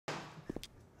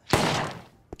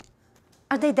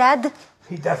Are they dead?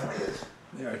 He definitely is.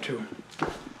 They are too.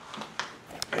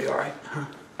 Are you all right? Huh?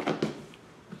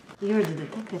 You're the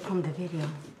detective from the video.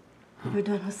 You're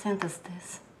the one who sent us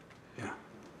this. Yeah.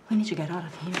 We need to get out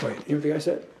of here. Wait, you know what the guy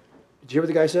said? Did you hear what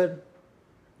the guy said?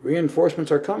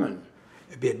 Reinforcements are coming.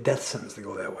 It'd be a death sentence to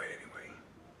go that way anyway.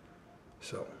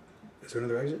 So, is there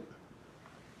another exit?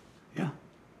 Yeah.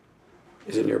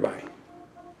 Is it nearby?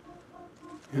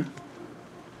 Yeah.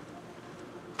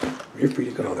 You're free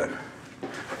to go then.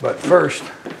 But first,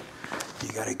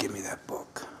 you gotta give me that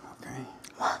book, okay?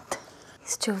 What?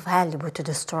 It's too valuable to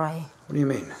destroy. What do you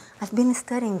mean? I've been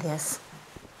studying this.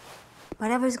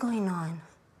 Whatever's going on,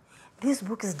 this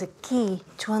book is the key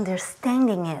to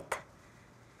understanding it.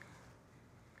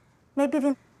 Maybe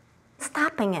even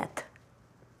stopping it.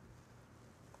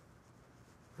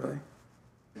 Really?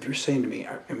 If you're saying to me,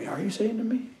 I mean, are you saying to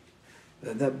me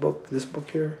that that book, this book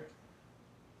here,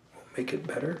 will make it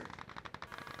better?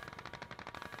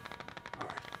 All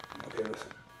right, okay,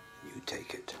 listen. You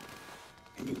take it,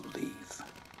 and you leave,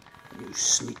 and you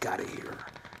sneak out of here,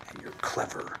 and you're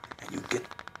clever, and you get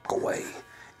away,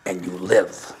 and you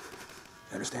live.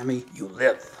 You understand me? You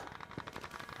live.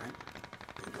 Right?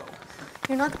 You go.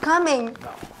 You're not coming.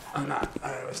 No, I'm not.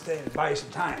 I was staying to buy you some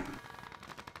time.